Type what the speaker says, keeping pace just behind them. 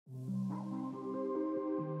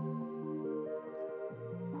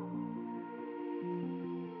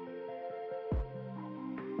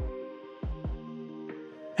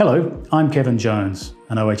Hello, I'm Kevin Jones,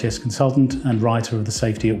 an OHS consultant and writer of the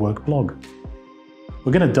Safety at Work blog.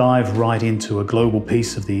 We're going to dive right into a global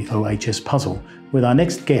piece of the OHS puzzle with our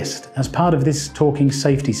next guest as part of this Talking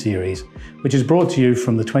Safety series, which is brought to you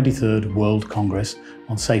from the 23rd World Congress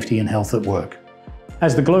on Safety and Health at Work.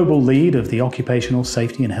 As the global lead of the Occupational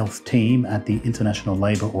Safety and Health team at the International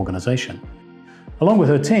Labour Organization. Along with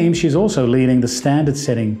her team, she's also leading the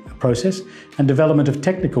standard-setting process and development of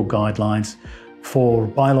technical guidelines for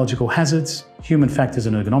biological hazards, human factors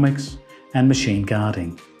and ergonomics, and machine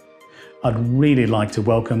guarding. I'd really like to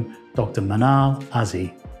welcome Dr. Manal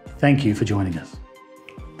Azzi. Thank you for joining us.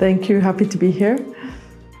 Thank you, happy to be here.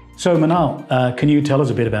 So Manal, can you tell us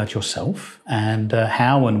a bit about yourself and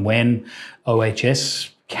how and when OHS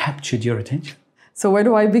captured your attention? So where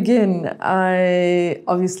do I begin? I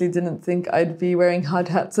obviously didn't think I'd be wearing hard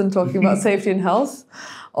hats and talking about safety and health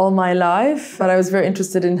all my life, but I was very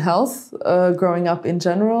interested in health growing up in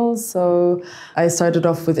general. So I started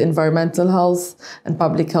off with environmental health and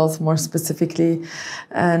public health more specifically,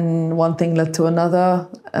 and one thing led to another,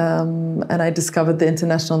 and I discovered the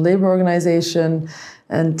International Labour Organization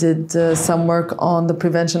and did some work on the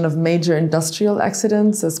prevention of major industrial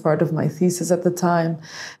accidents as part of my thesis at the time.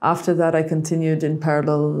 After that, I continued in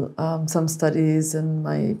parallel some studies and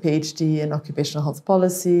my PhD in occupational health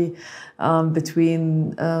policy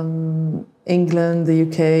between England, the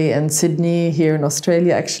UK, and Sydney, here in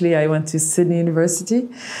Australia. Actually, I went to Sydney University.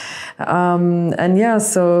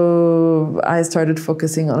 So I started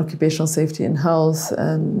focusing on occupational safety and health,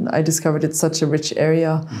 and I discovered it's such a rich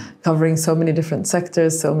area, covering so many different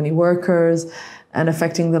sectors, so many workers, and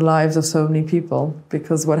affecting the lives of so many people,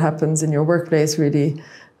 because what happens in your workplace really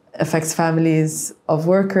affects families of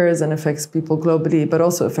workers and affects people globally, but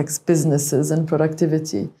also affects businesses and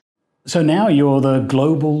productivity. So now you're the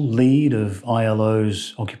global lead of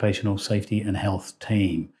ILO's Occupational Safety and Health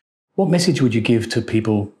team. What message would you give to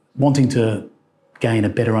people wanting to gain a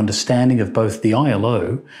better understanding of both the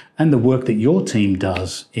ILO and the work that your team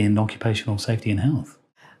does in occupational safety and health?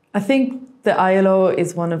 I think the ILO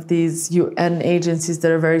is one of these UN agencies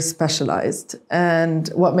that are very specialized. And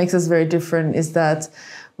what makes us very different is that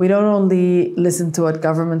we don't only listen to what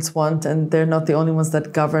governments want, and they're not the only ones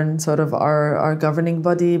that govern sort of our governing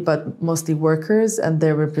body, but mostly workers and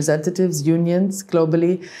their representatives, unions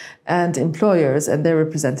globally, and employers and their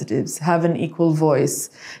representatives have an equal voice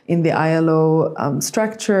in the ILO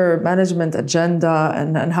structure, management agenda,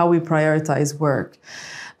 and how we prioritize work.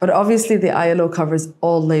 But obviously the ILO covers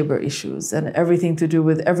all labor issues and everything to do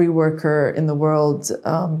with every worker in the world,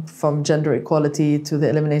 from gender equality to the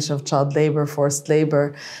elimination of child labor, forced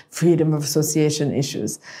labor, freedom of association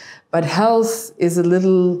issues. But health is a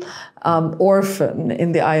little orphan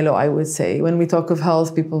in the ILO, I would say. When we talk of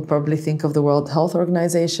health, people probably think of the World Health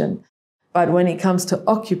Organization. But when it comes to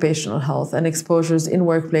occupational health and exposures in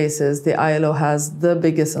workplaces, the ILO has the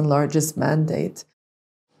biggest and largest mandate.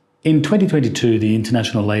 In 2022, the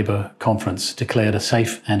International Labour Conference declared a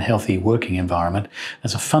safe and healthy working environment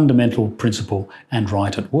as a fundamental principle and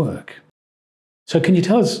right at work. So can you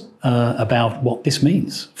tell us about what this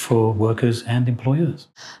means for workers and employers?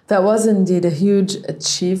 That was indeed a huge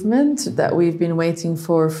achievement that we've been waiting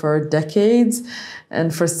for decades.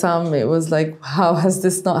 And for some, it was like, how has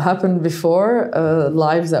this not happened before?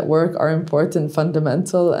 Lives at work are important,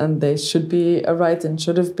 fundamental, and they should be a right and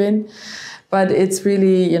should have been. But it's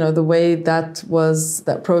really, the way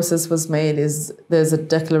that process was made is there's a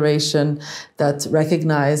declaration that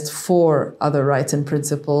recognized 4 other rights and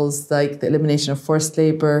principles, like the elimination of forced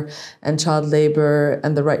labor and child labor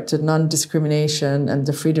and the right to non-discrimination and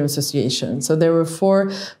the freedom of association. So there were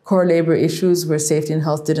 4 core labor issues where safety and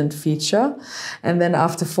health didn't feature. And then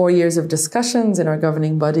after 4 years of discussions in our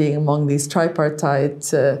governing body among these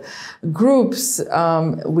tripartite groups,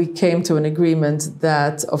 we came to an agreement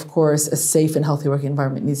that, of course, a safe and healthy working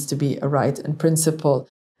environment needs to be a right and principle.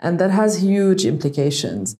 And that has huge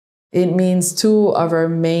implications. It means 2 of our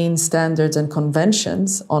main standards and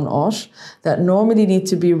conventions on OSH that normally need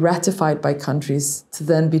to be ratified by countries to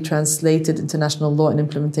then be translated into national law and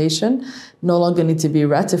implementation no longer need to be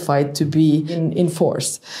ratified to be in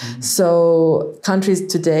force. Mm-hmm. So countries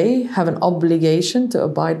today have an obligation to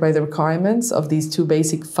abide by the requirements of these 2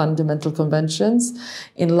 basic fundamental conventions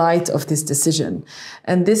in light of this decision.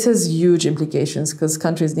 And this has huge implications because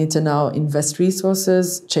countries need to now invest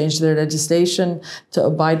resources, change their legislation to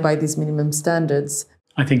abide by these minimum standards.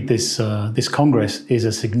 I think this Congress is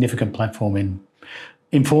a significant platform in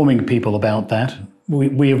informing people about that.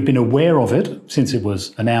 We have been aware of it since it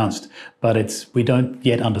was announced, but we don't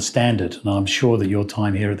yet understand it. And I'm sure that your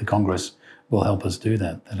time here at the Congress will help us do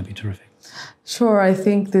that. That'll be terrific. Sure, I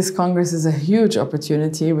think this Congress is a huge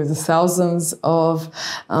opportunity with thousands of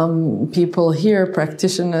people here,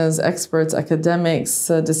 practitioners, experts, academics,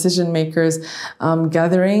 decision makers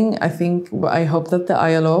gathering. I hope that the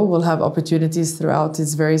ILO will have opportunities throughout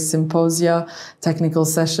its various symposia, technical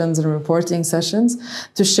sessions, and reporting sessions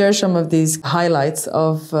to share some of these highlights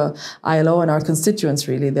of ILO and our constituents,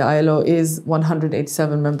 really. The ILO is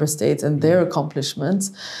 187 member states and their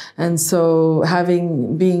accomplishments. And so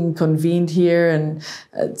being convened here, and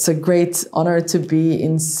it's a great honor to be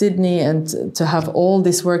in Sydney and to have all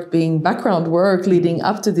this work being background work leading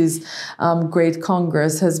up to this great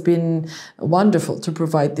Congress has been wonderful to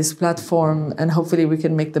provide this platform, and hopefully we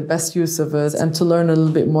can make the best use of it and to learn a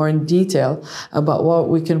little bit more in detail about what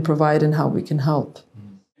we can provide and how we can help.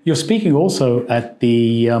 You're speaking also at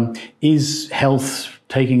the Is Health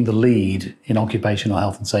Taking the Lead in Occupational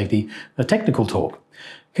Health and Safety, a technical talk.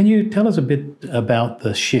 Can you tell us a bit about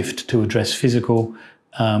the shift to address physical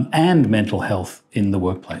and mental health in the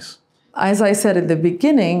workplace? As I said at the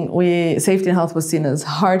beginning, safety and health was seen as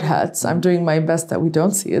hard hats. I'm doing my best that we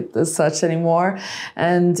don't see it as such anymore.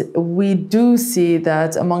 And we do see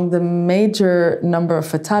that among the major number of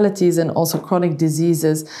fatalities and also chronic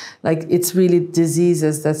diseases, like it's really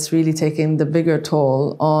diseases that's really taking the bigger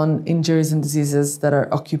toll on injuries and diseases that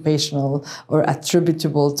are occupational or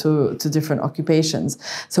attributable to different occupations.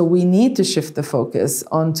 So we need to shift the focus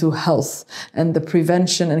onto health and the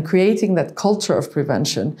prevention and creating that culture of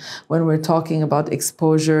prevention when we're talking about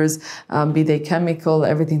exposures, be they chemical,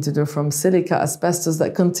 everything to do from silica, asbestos,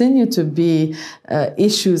 that continue to be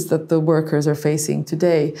issues that the workers are facing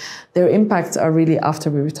today. Their impacts are really after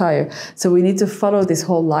we retire. So we need to follow this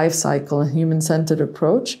whole life cycle and human-centered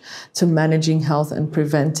approach to managing health and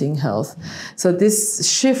preventing health. So this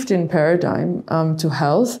shift in paradigm to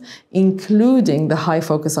health, including the high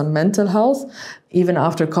focus on mental health, even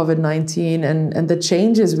after COVID-19 and the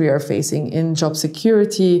changes we are facing in job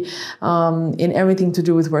security, in everything to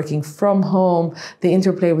do with working from home, the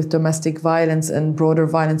interplay with domestic violence and broader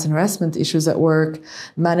violence and harassment issues at work,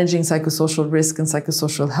 managing psychosocial risk and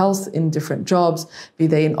psychosocial health in different jobs, be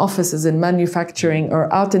they in offices, in manufacturing,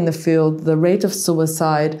 or out in the field, the rate of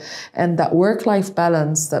suicide, and that work-life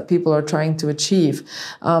balance that people are trying to achieve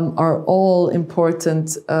are all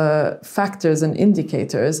important factors and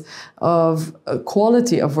indicators of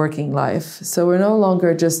quality of working life. So we're no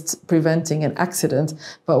longer just preventing an accident,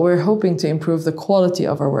 but we're hoping to improve the quality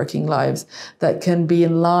of our working lives that can be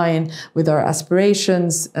in line with our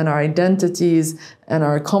aspirations and our identities and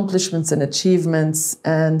our accomplishments and achievements,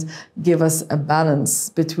 and give us a balance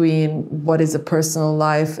between what is a personal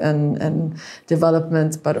life and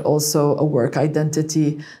development, but also a work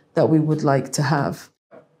identity that we would like to have.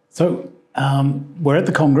 So we're at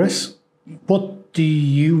the Congress. What do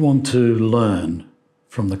you want to learn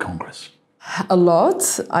from the Congress? A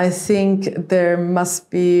lot. I think there must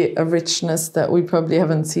be a richness that we probably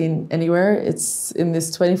haven't seen anywhere. It's in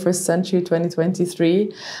this 21st century,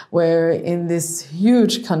 2023, where in this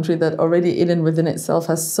huge country that already in and within itself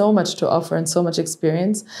has so much to offer and so much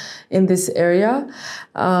experience in this area.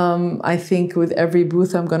 I think with every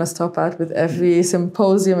booth I'm going to stop at, with every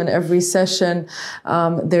symposium and every session,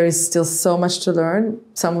 there is still so much to learn.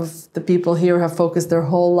 Some of the people here have focused their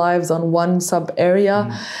whole lives on one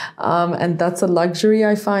sub-area, and that's a luxury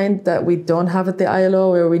I find that we don't have at the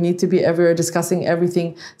ILO, where we need to be everywhere discussing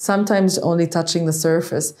everything, sometimes only touching the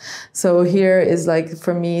surface. So here is like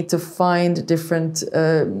for me to find different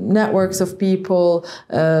networks of people,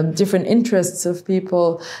 different interests of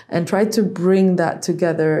people, and try to bring that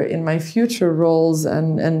together in my future roles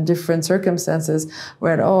and different circumstances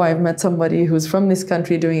where, oh, I've met somebody who's from this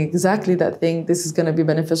country doing exactly that thing. This is going to be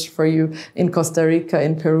beneficial for you in Costa Rica,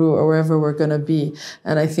 in Peru, or wherever we're going to be.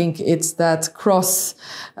 And I think it's that cross,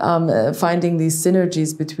 finding these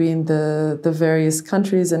synergies between the various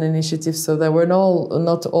countries and initiatives, so that we're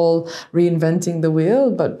not all reinventing the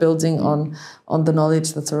wheel, but building on the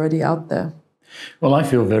knowledge that's already out there. Well, I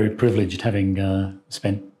feel very privileged having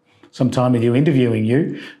spent some time with you, interviewing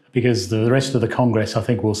you, because the rest of the Congress, I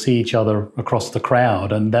think we'll see each other across the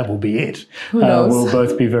crowd, and that will be it. Who knows? We'll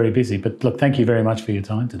both be very busy. But look, thank you very much for your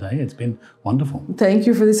time today. It's been wonderful. Thank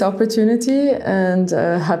you for this opportunity, and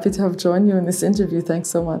happy to have joined you in this interview. Thanks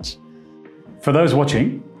so much. For those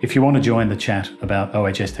watching, if you want to join the chat about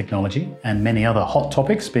OHS technology and many other hot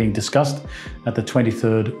topics being discussed at the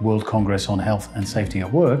 23rd World Congress on Health and Safety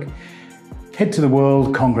at Work, head to the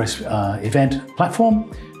World Congress event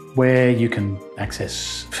platform, where you can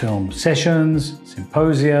access film sessions,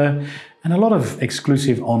 symposia, and a lot of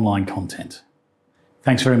exclusive online content.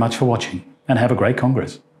 Thanks very much for watching, and have a great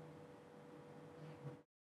Congress.